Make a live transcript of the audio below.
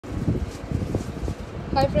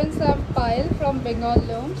Hi friends, I'm Payal from Bengal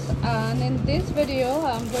Looms, and in this video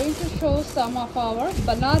I'm going to show some of our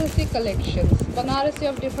Banarasi collections. Banarasi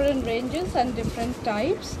of different ranges and different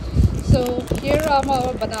types. So here are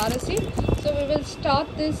our Banarasi. So we will start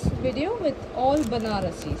this video with all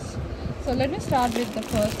Banarasis. So let me start with the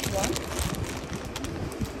first one.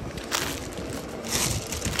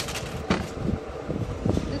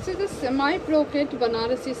 This is a semi-brocade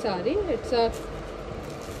Banarasi sari. It's a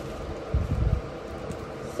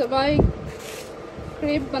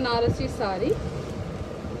crepe Banarasi sari.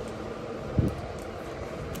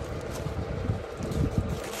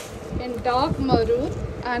 In dark maroon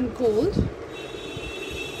and gold.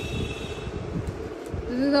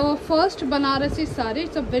 This is our first Banarasi sari.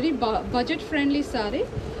 It's a very budget friendly sari.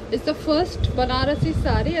 It's the first Banarasi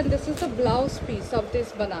sari, and this is the blouse piece of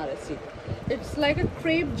this Banarasi. It's like a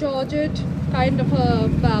crepe georgette kind of a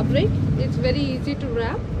fabric. It's very easy to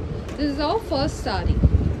wrap. This is our first sari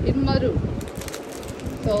in maroon.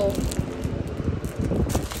 So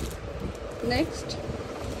next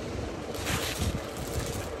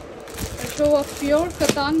I show a pure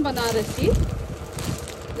Katan Banarasi.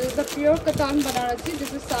 This is the pure Katan Banarasi.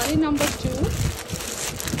 This is sari number 2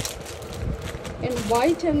 in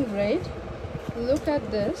white and red. Look at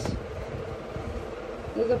this.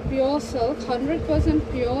 This is a pure silk,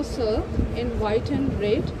 100% pure silk in white and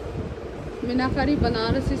red. Minakari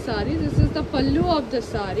Banarasi sari. This is the pallu of the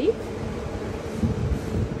sari.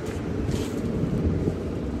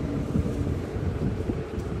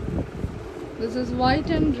 This is white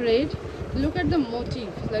and red. Look at the motif.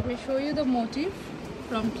 Let me show you the motif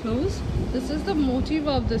from close. This is the motif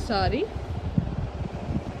of the sari,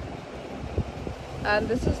 and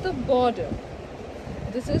this is the border.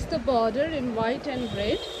 This is the border in white and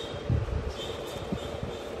red.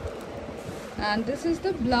 And this is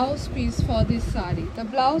the blouse piece for this sari. The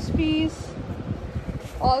blouse piece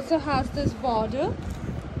also has this border.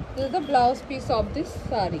 This is the blouse piece of this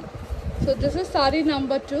sari. So this is sari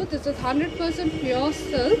number 2. This is 100% pure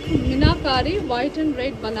silk Minakari white and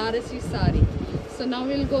red Banarasi sari. So now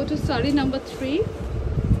we'll go to sari number 3.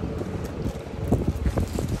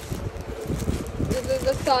 This is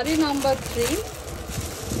the sari number 3.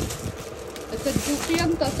 It's a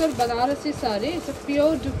Dupian Tasar Banarasi sari. It's a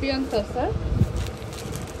pure Dupian Tasar.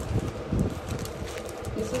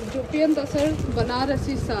 This is Dupian Tasar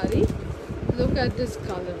Banarasi sari. Look at this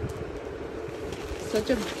color. Such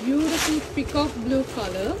a beautiful peacock blue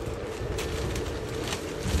color.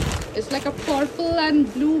 It's like a purple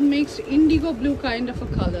and blue mixed indigo blue kind of a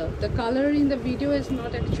color. The color in the video is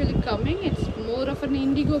not actually coming. It's more of an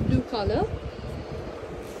indigo blue color.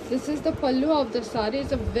 This is the pallu of the sari.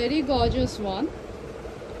 It's a very gorgeous one.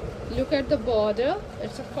 Look at the border.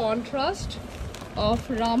 It's a contrast of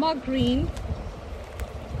Rama green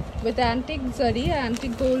with antique zari,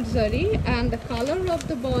 antique gold zari, and the color of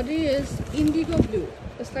the body is indigo blue.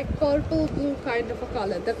 It's like purple blue kind of a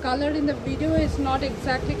color. The color in the video is not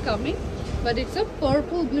exactly coming, but it's a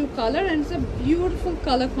purple blue color, and it's a beautiful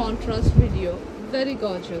color contrast video. Very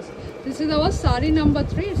gorgeous. This is our sari number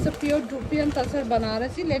 3. It's a pure Dupian Tasar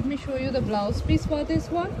Banarasi. Let me show you the blouse piece for this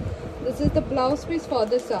one. This is the blouse piece for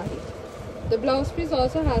the sari. The blouse piece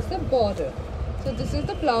also has the border. So this is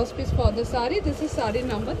the blouse piece for the sari. This is sari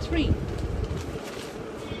number 3.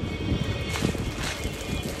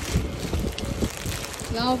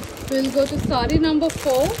 Now we'll go to sari number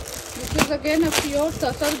 4. This is again a pure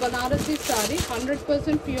Tasar Banarasi sari,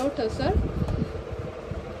 100% pure Tasar.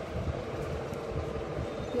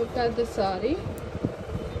 Look at the sari.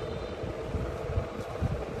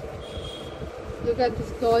 Look at this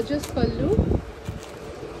gorgeous pallu.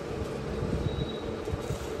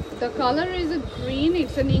 The color is a green.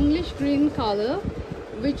 It's an English green color,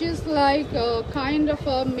 which is like a kind of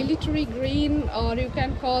a military green, or you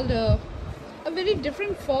can call it a very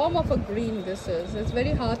different form of a green. This is. It's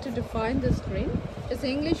very hard to define this green. It's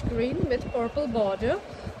English green with purple border,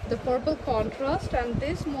 the purple contrast, and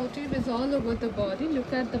this motif is all over the body.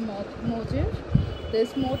 Look at the motif.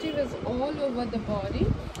 This motif is all over the body.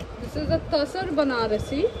 This is a Tasar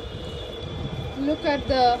Banarasi. Look at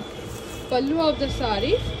the pallu of the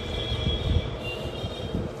sari.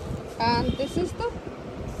 And this is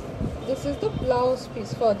the blouse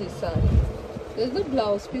piece for this sari. This is the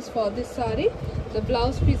blouse piece for this sari. The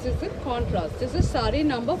blouse piece is in contrast. This is sari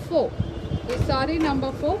number 4. This is sari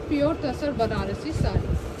number 4, pure Tasar Banarasi sari.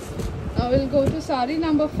 Now we'll go to sari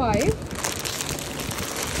number 5.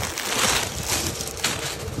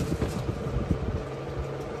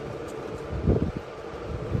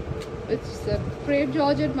 It's a crepe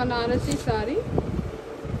georgette Banarasi sari.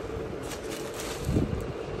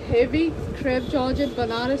 Heavy crepe georgette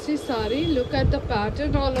Banarasi sari. Look at the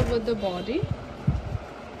pattern all over the body.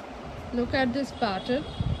 Look at this pattern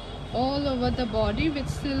all over the body with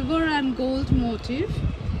silver and gold motif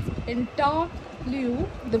in dark blue.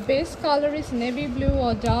 The base color is navy blue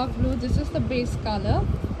or dark blue. This is the base color,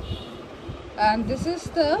 and this is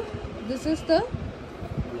the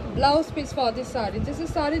blouse piece for this sari. This is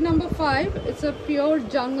sari number 5. It's a pure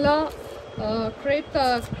jangla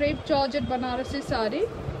crepe georgette Banarasi sari.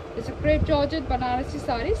 It's a crepe georgette Banarasi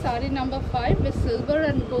sari. Sari number 5 with silver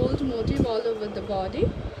and gold motif all over the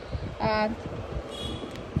body. And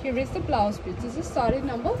here is the blouse piece. This is sari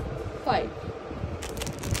number 5.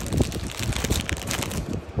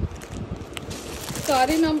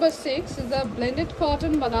 Sari number 6 is a blended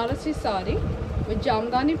cotton Banarasi sari with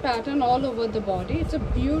jamdani pattern all over the body. It's a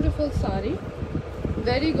beautiful sari,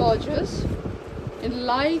 very gorgeous, in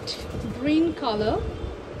light green color.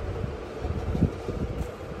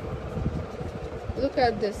 Look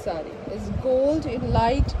at this sari. It's gold in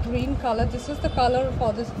light green color. This is the color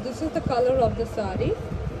for this. This is the color of the sari.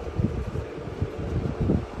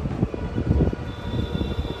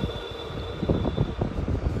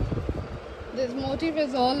 This motif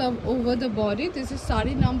is all over the body. This is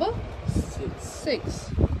sari number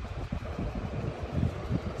 6.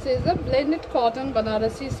 This is a blended cotton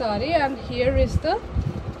Banarasi sari, and here is the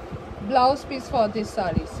blouse piece for this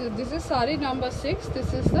sari. So this is sari number 6.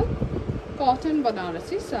 This is the cotton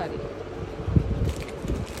Banarasi sari.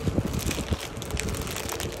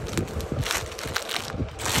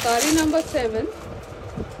 Sari number 7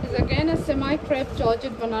 is again a semi crepe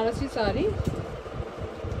georgette Banarasi sari.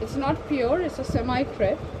 It's not pure, it's a semi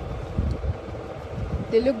crepe.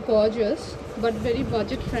 They look gorgeous but very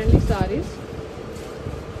budget friendly saris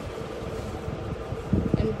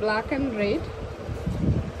in black and red.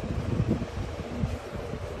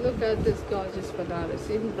 Look at this gorgeous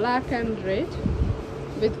Banarasi in black and red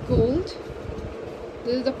with gold.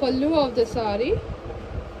 This is the pallu of the sari.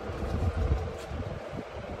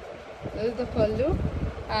 This is the pallu,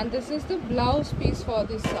 and this is the blouse piece for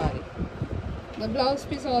this sari. The blouse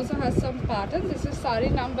piece also has some pattern. This is sari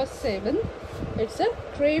number 7. It's a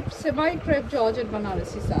crepe, semi crepe georgette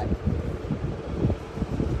Banarasi sari.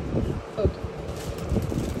 Okay.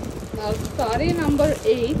 Now sari number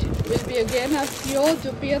 8 will be again a pure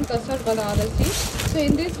dupi and tasar Banarasi. So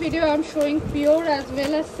in this video I am showing pure as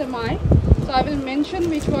well as semi. So I will mention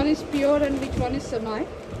which one is pure and which one is semi.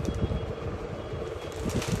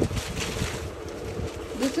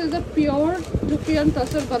 This is a pure dupi and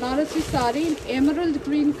tasar Banarasi sari in emerald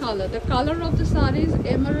green color. The color of the sari is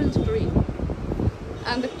emerald green,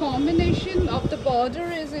 and the combination of the border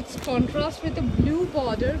is its contrast with the blue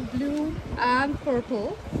border, blue and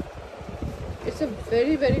purple. It's a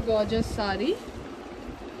very gorgeous sari.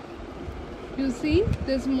 You see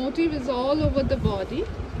this motif is all over the body.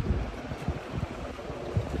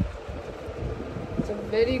 It's a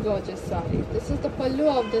very gorgeous sari. This is the pallu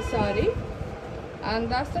of the sari, and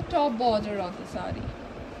that's the top border of the sari.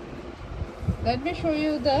 Let me show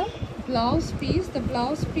you the blouse piece. The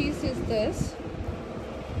blouse piece is this,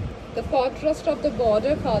 the contrast of the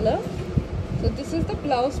border color. So this is the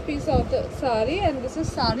blouse piece of the sari, and this is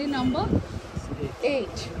sari number 8.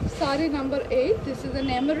 Sari number 8. This is an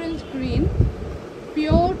emerald green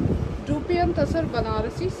pure dupi and tasar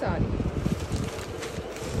Banarasi sari.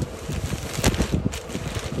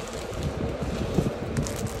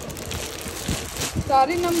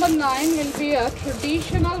 Sari number 9 will be a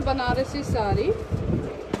traditional Banarasi sari.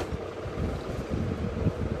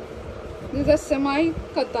 This is a semi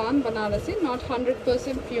katan Banarasi, not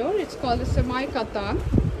 100% pure. It's called a semi katan.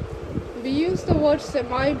 We use the word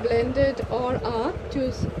semi blended or art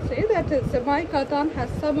to say that a semi katan has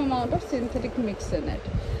some amount of synthetic mix in it.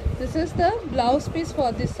 This is the blouse piece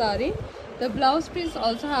for this sari. The blouse piece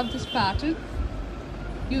also have this pattern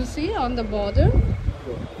you see on the border.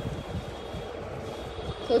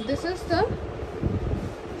 So this is the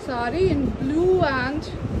sari in blue and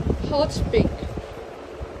hot pink,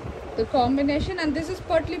 the combination, and this is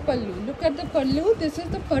patli pallu. Look at the pallu. This is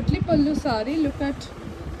the patli pallu sari. Look at,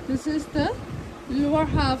 this is the lower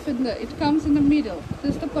half in the, it comes in the middle.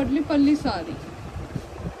 This is the patli palli sari.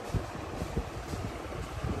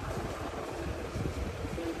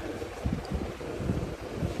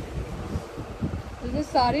 This is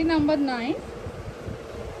sari number 9.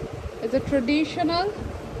 It's a traditional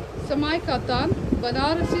semi katan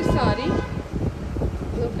Banarasi sari.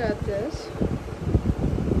 Look at this.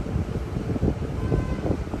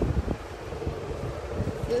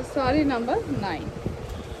 This is sari number 9.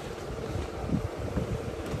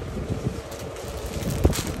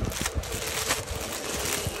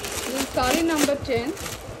 This is sari number 10.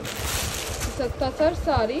 a Tasar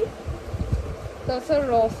sari, Tasar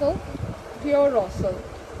raw silk, pure raw silk.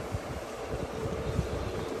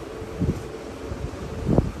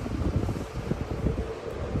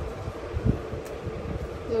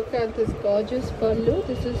 Look at this gorgeous pallu.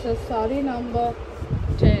 This is a sari number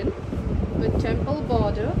 10 with temple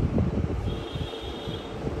border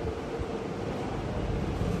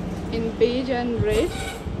in beige and red.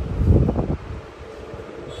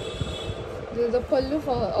 This is the pallu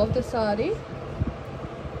of the sari.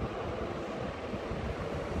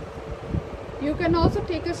 You can also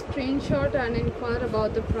take a screenshot and inquire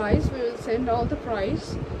about the price. We will send all the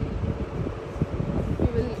price. We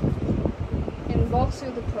will inbox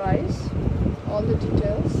you the price, all the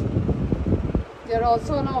details. They are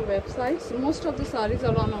also on our website. So most of the saris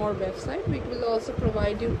are on our website. We will also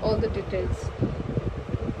provide you all the details.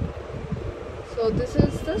 So this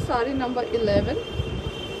is the sari number 11,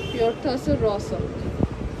 pure Tasar raw silk.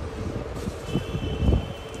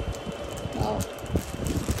 Now,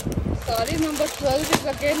 sari number 12 is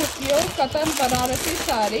again a pure Katan Banarasi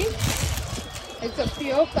sari. It's a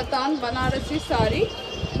pure Katan Banarasi sari,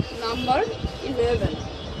 number 11.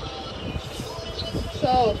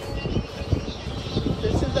 So,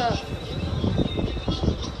 this is a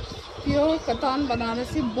pure Katan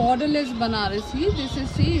Banarasi, borderless Banarasi. This is,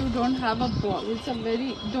 see, you don't have a border. It's a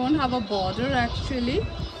very, don't have a border actually.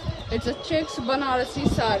 It's a checks Banarasi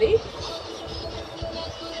sari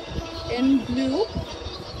in blue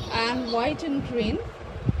and white and green.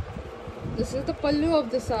 This is the pallu of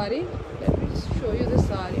the sari. Let me show you the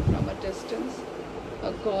sari from a distance.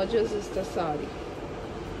 How gorgeous is the sari.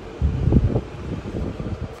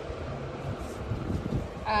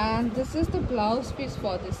 And this is the blouse piece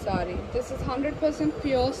for this sari. This is 100%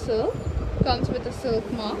 pure silk, comes with a silk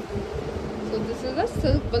mark. So this is a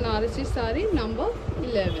silk Banarasi sari number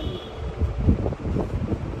 11.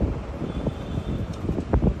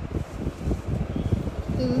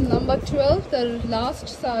 This is number 12, the last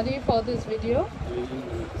sari for this video.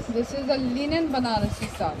 This is a linen Banarasi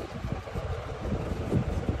sari.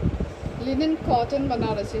 Linen cotton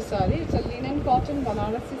Banarasi sari. It's a linen cotton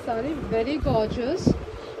Banarasi sari, very gorgeous,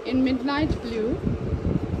 in midnight blue.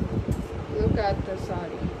 Look at the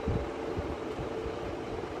sari.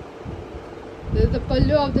 This is the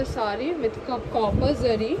pallu of the sari with copper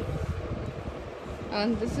zari,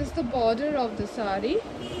 and this is the border of the sari.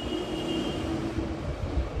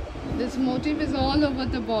 This motif is all over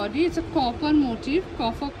the body. It's a copper motif,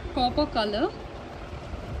 copper color.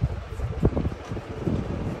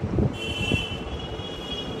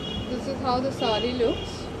 This is how the sari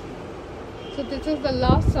looks. So this is the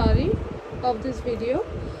last sari of this video.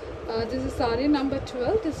 This is sari number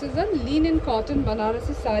 12. This is a linen cotton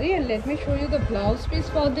Banarasi sari, and let me show you the blouse piece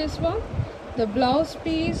for this one. The blouse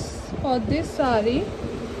piece for this sari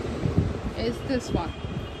is this one.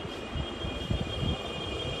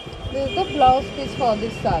 This is the blouse piece for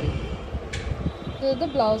this sari. This is the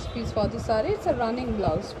blouse piece for this sari. It's a running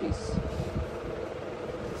blouse piece.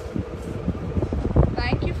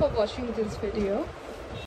 Thank you for watching this video.